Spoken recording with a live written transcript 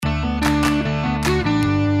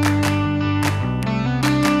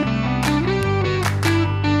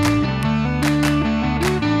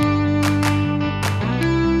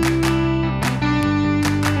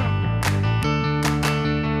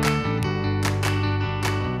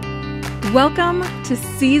Welcome to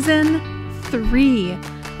Season 3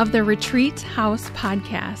 of the Retreat House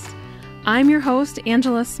Podcast. I'm your host,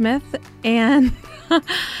 Angela Smith, and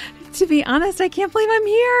to be honest, I can't believe I'm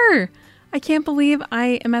here. I can't believe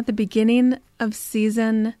I am at the beginning of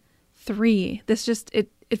Season 3. This just, it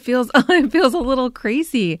feels it feels a little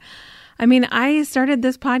crazy. I mean, I started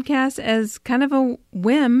this podcast as kind of a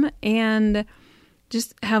whim and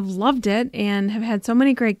just have loved it and have had so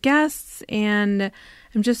many great guests, and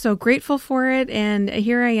I'm just so grateful for it. And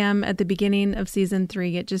here I am at the beginning of Season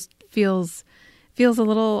 3. It just feels a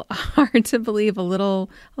little hard to believe, a little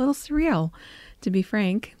surreal, to be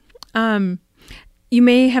frank. You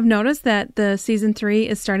may have noticed that the Season 3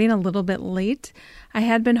 is starting a little bit late. I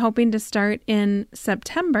had been hoping to start in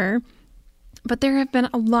September, but there have been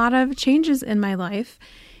a lot of changes in my life,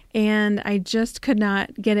 and I just could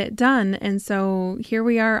not get it done. And so here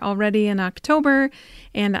we are already in October,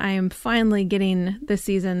 and I am finally getting the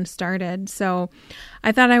season started. So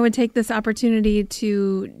I thought I would take this opportunity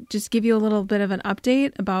to just give you a little bit of an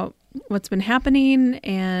update about what's been happening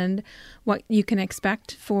and what you can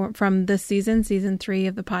expect from this season, Season 3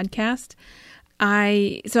 of the podcast.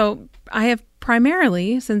 I have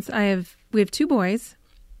primarily, since we have two boys.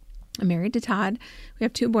 I'm married to Todd. We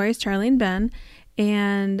have two boys, Charlie and Ben.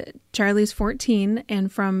 And Charlie's 14,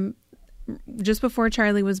 and from just before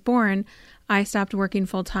Charlie was born, I stopped working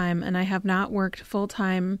full-time, and I have not worked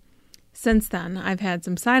full-time since then. I've had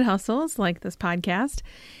some side hustles like this podcast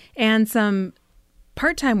and some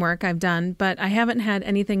part-time work I've done, but I haven't had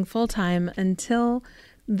anything full-time until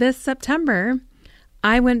this September.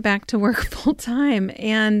 I went back to work full-time,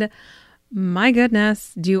 and my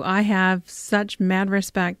goodness, do I have such mad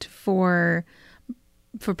respect for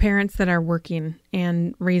parents that are working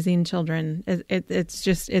and raising children.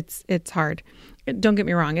 It's hard. Don't get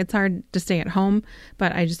me wrong. It's hard to stay at home,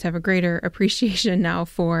 but I just have a greater appreciation now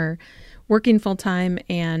for working full time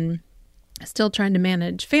and still trying to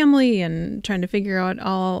manage family and trying to figure out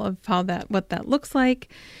all of what that looks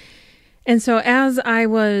like. And so as I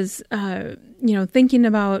was, thinking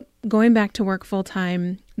about going back to work full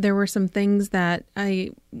time, there were some things that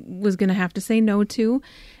I was going to have to say no to.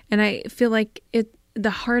 And I feel like the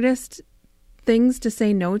hardest things to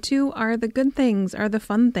say no to are the good things, are the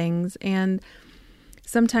fun things. And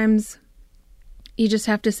sometimes you just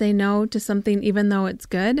have to say no to something, even though it's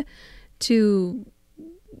good, to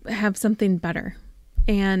have something better.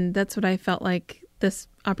 And that's what I felt like this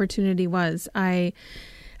opportunity was.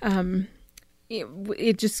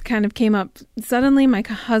 It just kind of came up suddenly. My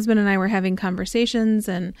husband and I were having conversations,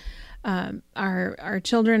 and our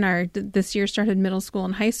children this year started middle school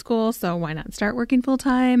and high school, so why not start working full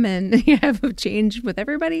time and have a change with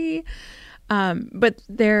everybody? But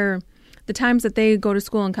the times that they go to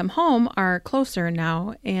school and come home are closer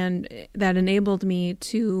now, and that enabled me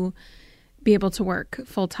to be able to work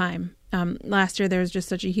full time. Last year there was just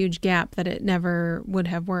such a huge gap that it never would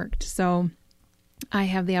have worked. So I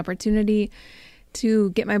have the opportunity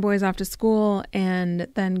to get my boys off to school and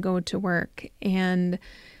then go to work. And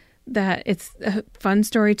that it's a fun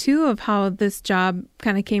story too of how this job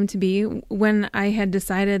kind of came to be. When I had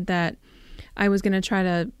decided that I was going to try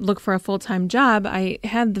to look for a full-time job, I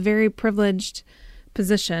had the very privileged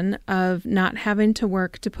position of not having to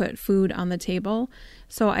work to put food on the table.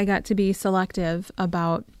 So I got to be selective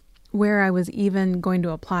about where I was even going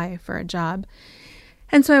to apply for a job.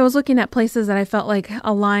 And so I was looking at places that I felt like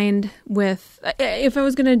aligned with, if I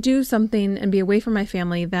was going to do something and be away from my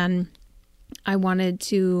family, then I wanted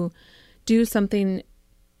to do something,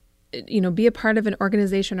 be a part of an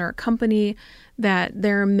organization or a company that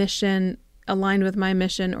their mission aligned with my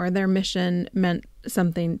mission, or their mission meant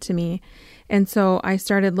something to me. And so I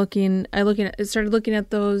started looking at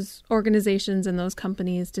those organizations and those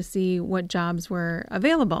companies to see what jobs were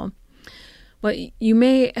available. Well, you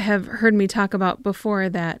may have heard me talk about before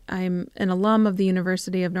that I'm an alum of the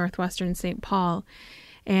University of Northwestern St. Paul,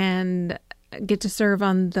 and get to serve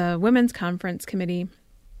on the Women's Conference Committee,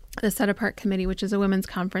 the Set Apart Committee, which is a women's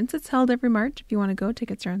conference. It's held every March. If you want to go,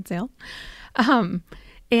 tickets are on sale.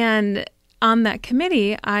 And on that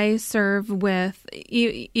committee, I serve with,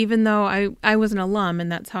 even though I was an alum,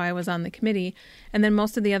 and that's how I was on the committee, and then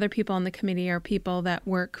most of the other people on the committee are people that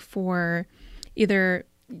work for either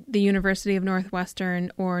the University of Northwestern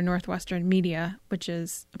or Northwestern Media, which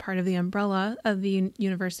is a part of the umbrella of the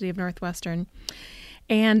University of Northwestern.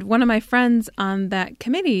 And one of my friends on that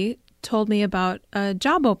committee told me about a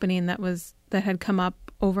job opening that had come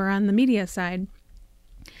up over on the media side.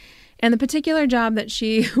 And the particular job that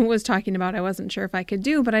she was talking about, I wasn't sure if I could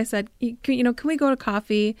do, but I said, can we go to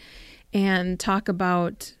coffee and talk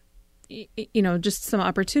about, just some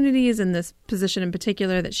opportunities in this position in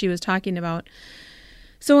particular that she was talking about.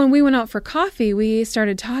 So when we went out for coffee, we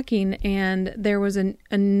started talking, and there was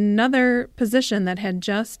another position that had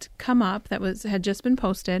just come up that had just been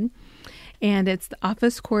posted, and it's the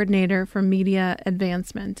office coordinator for media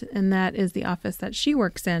advancement, and that is the office that she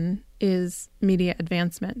works in, is media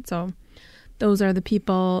advancement. So those are the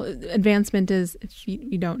people. Advancement is, if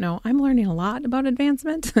you don't know, I'm learning a lot about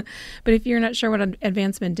advancement, but if you're not sure what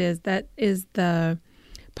advancement is, that is the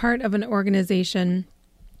part of an organization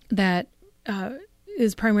that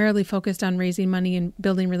is primarily focused on raising money and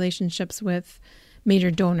building relationships with major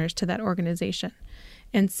donors to that organization.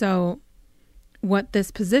 And so what this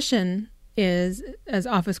position is, as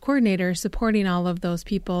office coordinator, supporting all of those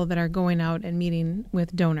people that are going out and meeting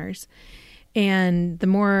with donors. And the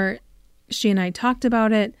more she and I talked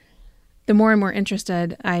about it, the more and more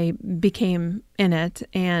interested I became in it.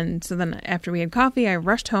 And so then after we had coffee, I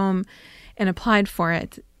rushed home and applied for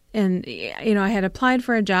it. And, I had applied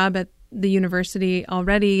for a job at the university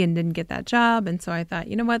already and didn't get that job. And so I thought,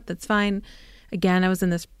 you know what, that's fine. Again, I was in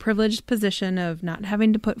this privileged position of not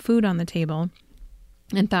having to put food on the table,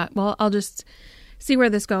 and thought, well, I'll just see where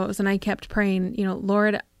this goes. And I kept praying,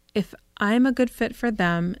 Lord, if I'm a good fit for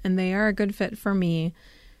them and they are a good fit for me,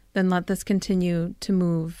 then let this continue to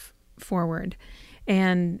move forward.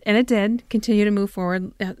 And it did continue to move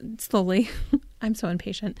forward slowly. I'm so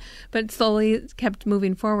impatient, but slowly kept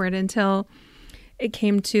moving forward until it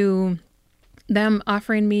came to them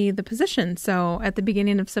offering me the position. So at the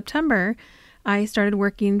beginning of September, I started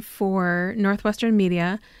working for Northwestern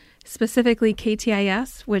Media, specifically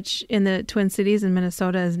KTIS, which in the Twin Cities in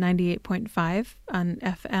Minnesota is 98.5 on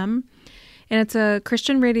FM. And it's a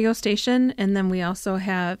Christian radio station. And then we also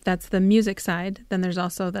have, that's the music side. Then there's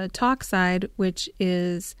also the talk side, which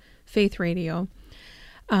is faith radio.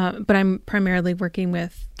 But I'm primarily working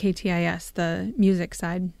with KTIS, the music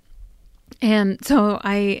side. And so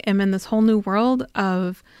I am in this whole new world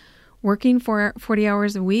of working for 40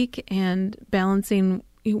 hours a week and balancing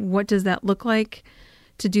what does that look like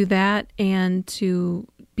to do that and to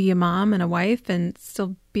be a mom and a wife and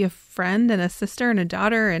still be a friend and a sister and a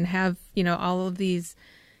daughter and have, all of these,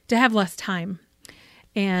 to have less time.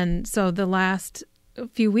 And so the last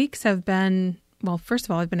few weeks have been, well, first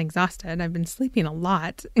of all, I've been exhausted. I've been sleeping a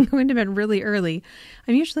lot and going to bed really early.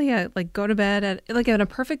 I'm usually go to bed at, in a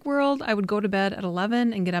perfect world, I would go to bed at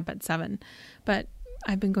 11 and get up at 7. But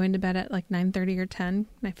I've been going to bed at 9:30 or 10. And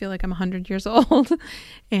I feel like I'm 100 years old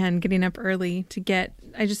and getting up early to get,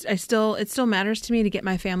 it still matters to me to get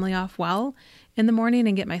my family off well in the morning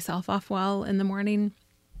and get myself off well in the morning.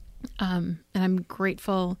 And I'm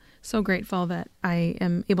grateful, so grateful that I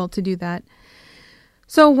am able to do that.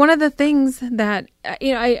 So one of the things that,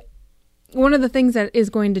 one of the things that is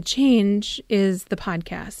going to change is the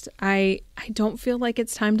podcast. I don't feel like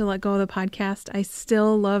it's time to let go of the podcast. I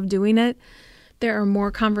still love doing it. There are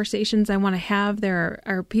more conversations I want to have. There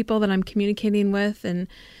are people that I'm communicating with and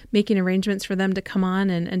making arrangements for them to come on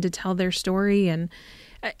and to tell their story. And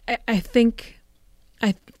I think,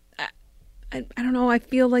 I don't know, I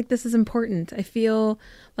feel like this is important. I feel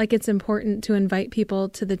like it's important to invite people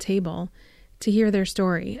to the table to hear their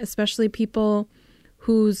story, especially people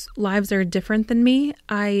whose lives are different than me.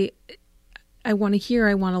 I want to hear,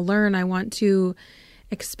 I want to learn, I want to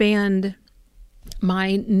expand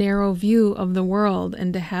my narrow view of the world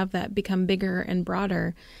and to have that become bigger and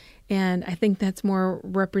broader. And I think that's more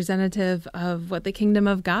representative of what the kingdom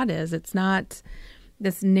of God is. It's not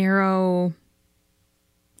this narrow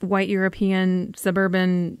white European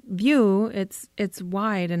suburban view. It's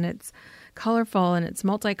wide and it's colorful and it's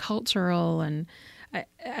multicultural. And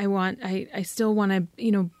I still want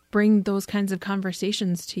to, bring those kinds of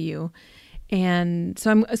conversations to you. And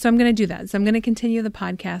so I'm going to do that. So I'm going to continue the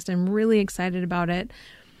podcast. I'm really excited about it.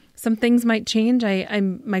 Some things might change.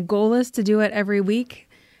 My goal is to do it every week.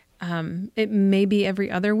 It may be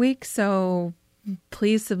every other week. So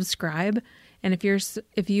please subscribe. And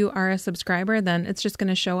if you are a subscriber, then it's just going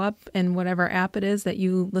to show up in whatever app it is that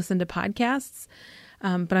you listen to podcasts.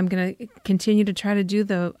 But I'm going to continue to try to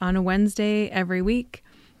do on a Wednesday every week.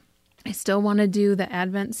 I still want to do the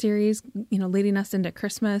Advent series, leading us into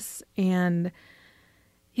Christmas. And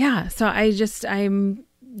yeah, so I just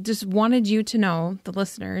wanted you to know, the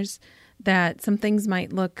listeners, that some things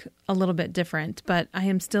might look a little bit different, but I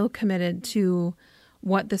am still committed to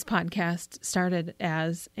what this podcast started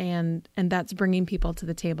as, and that's bringing people to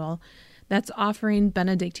the table. That's offering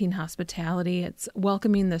Benedictine hospitality. It's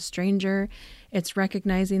welcoming the stranger. It's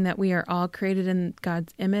recognizing that we are all created in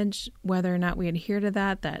God's image, whether or not we adhere to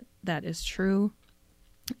that is true.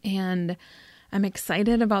 And I'm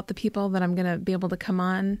excited about the people that I'm going to be able to come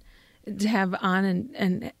on to have on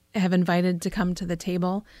and have invited to come to the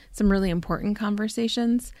table some really important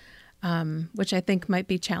conversations, which I think might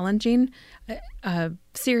be challenging. A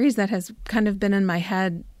series that has kind of been in my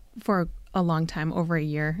head for a long time, over a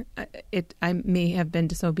year. I may have been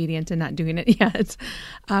disobedient in not doing it yet.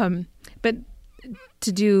 But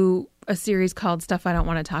to do a series called Stuff I Don't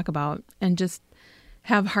Want to Talk About, and just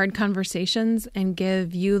have hard conversations and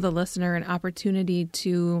give you, the listener, an opportunity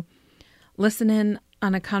to listen in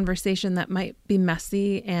on a conversation that might be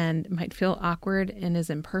messy and might feel awkward and is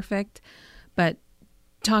imperfect, but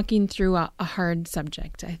talking through a hard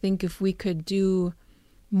subject. I think if we could do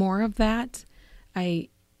more of that,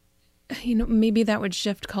 maybe that would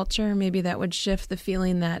shift culture. Maybe that would shift the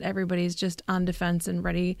feeling that everybody's just on defense and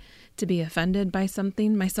ready to be offended by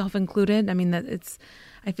something, myself included. I mean,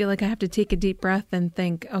 I feel like I have to take a deep breath and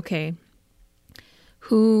think, okay,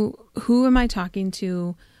 who am I talking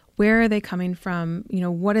to? Where are they coming from?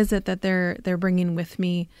 What is it that they're bringing with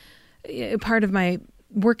me? Part of my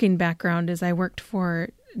working background is I worked for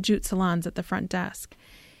jute salons at the front desk.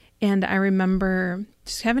 And I remember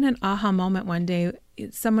just having an aha moment one day.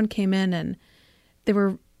 Someone came in and they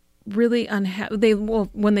were really unhappy.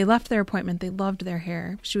 When they left their appointment, they loved their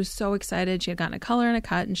hair. She was so excited. She had gotten a color and a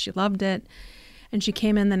cut and she loved it. And she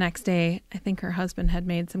came in the next day. I think her husband had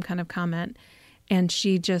made some kind of comment, and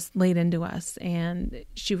she just laid into us, and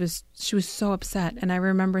she was so upset. And I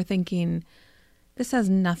remember thinking, this has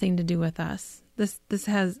nothing to do with us. That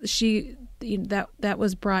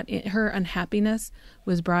was brought in, her unhappiness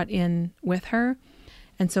was brought in with her.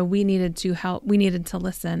 And so we needed to help, we needed to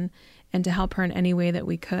listen and to help her in any way that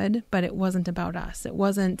we could, but it wasn't about us. I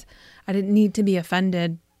didn't need to be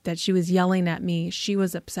offended that she was yelling at me. She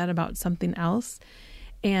was upset about something else.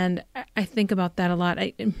 And I think about that a lot.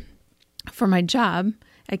 For my job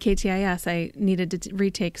at KTIS, I needed to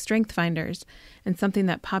retake Strength Finders, and something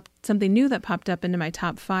new that popped up into my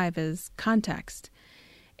top 5 is context.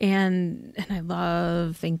 And I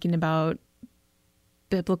love thinking about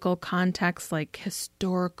biblical context, like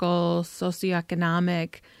historical,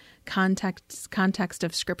 socioeconomic context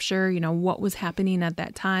of scripture, what was happening at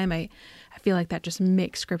that time. I feel like that just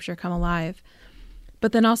makes scripture come alive.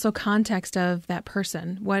 But then also context of that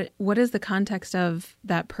person. What is the context of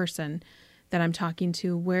that person that I'm talking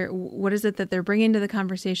to? What is it that they're bringing to the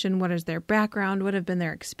conversation? What is their background? What have been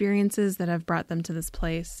their experiences that have brought them to this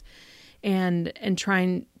place? And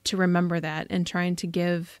trying to remember that, and trying to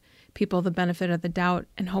give people the benefit of the doubt,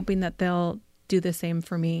 and hoping that they'll do the same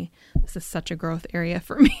for me. This is such a growth area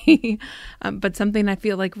for me, but something I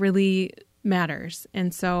feel like really matters.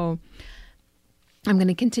 And so I'm going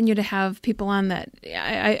to continue to have people on that.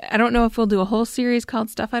 I don't know if we'll do a whole series called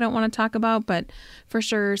Stuff I Don't Want to Talk About, but for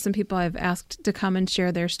sure some people I've asked to come and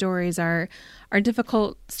share their stories are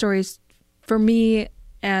difficult stories for me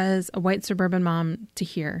as a white suburban mom to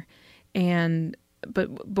hear,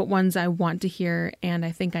 but ones I want to hear, and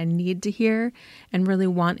I think I need to hear, and really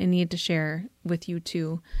want and need to share with you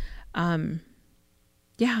too. But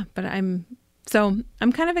I'm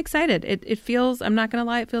kind of excited. It feels, I'm not going to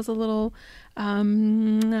lie, it feels a little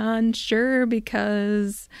unsure,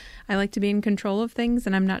 because I like to be in control of things,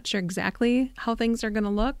 and I'm not sure exactly how things are going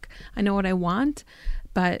to look. I know what I want,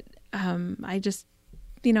 but I just,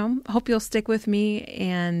 hope you'll stick with me,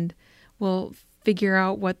 and we'll figure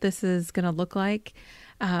out what this is going to look like.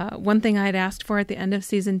 One thing I'd asked for at the end of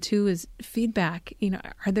season 2 is feedback.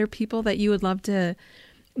 Are there people that you would love that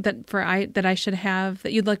I should have,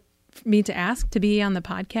 that you'd like me to ask to be on the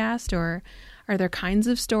podcast? Or are there kinds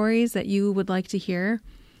of stories that you would like to hear?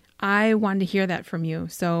 I want to hear that from you.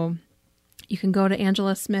 So you can go to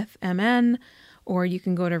Angela Smith MN, or you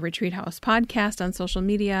can go to Retreat House Podcast on social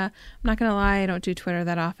media. I'm not going to lie, I don't do Twitter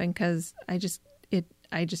that often, because I just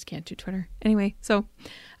can't do Twitter. Anyway, so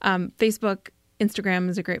Facebook, Instagram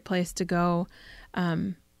is a great place to go.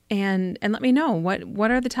 And let me know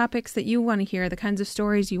what are the topics that you want to hear, the kinds of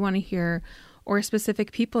stories you want to hear, or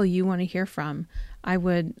specific people you want to hear from. I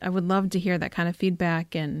would love to hear that kind of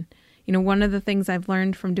feedback. And, one of the things I've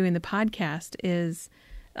learned from doing the podcast is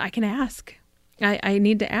I can ask. I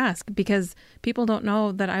need to ask, because people don't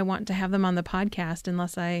know that I want to have them on the podcast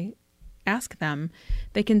unless I ask them.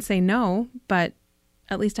 They can say no, but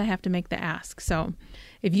at least I have to make the ask. So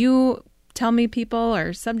if you tell me people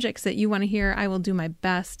or subjects that you want to hear, I will do my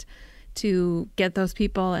best to get those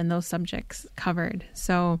people and those subjects covered.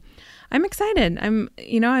 So I'm excited.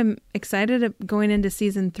 I'm excited going into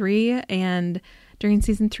season 3, and during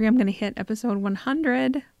season 3, I'm going to hit episode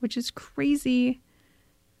 100, which is crazy.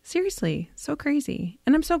 Seriously, so crazy.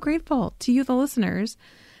 And I'm so grateful to you, the listeners,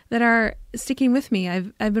 that are sticking with me.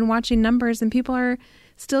 I've been watching numbers, and people are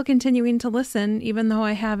still continuing to listen, even though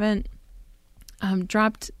I haven't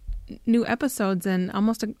dropped new episodes in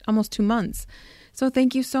almost 2 months. So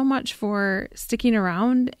thank you so much for sticking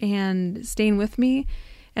around and staying with me.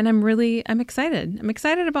 And I'm excited. I'm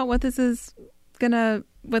excited about what this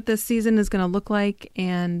season is gonna look like,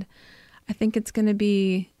 and I think it's gonna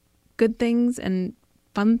be good things and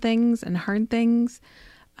fun things and hard things.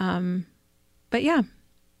 But yeah.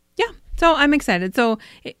 So I'm excited. So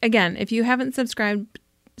again, if you haven't subscribed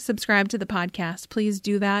to the podcast, please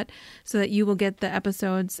do that so that you will get the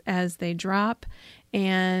episodes as they drop.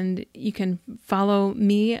 And you can follow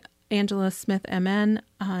me, Angela Smith MN,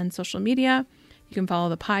 on social media. You can follow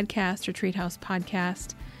the podcast, Retreat House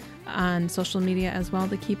Podcast, on social media as well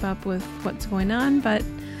to keep up with what's going on. But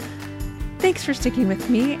thanks for sticking with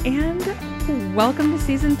me, and welcome to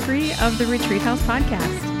season 3 of the Retreat House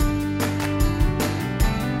Podcast.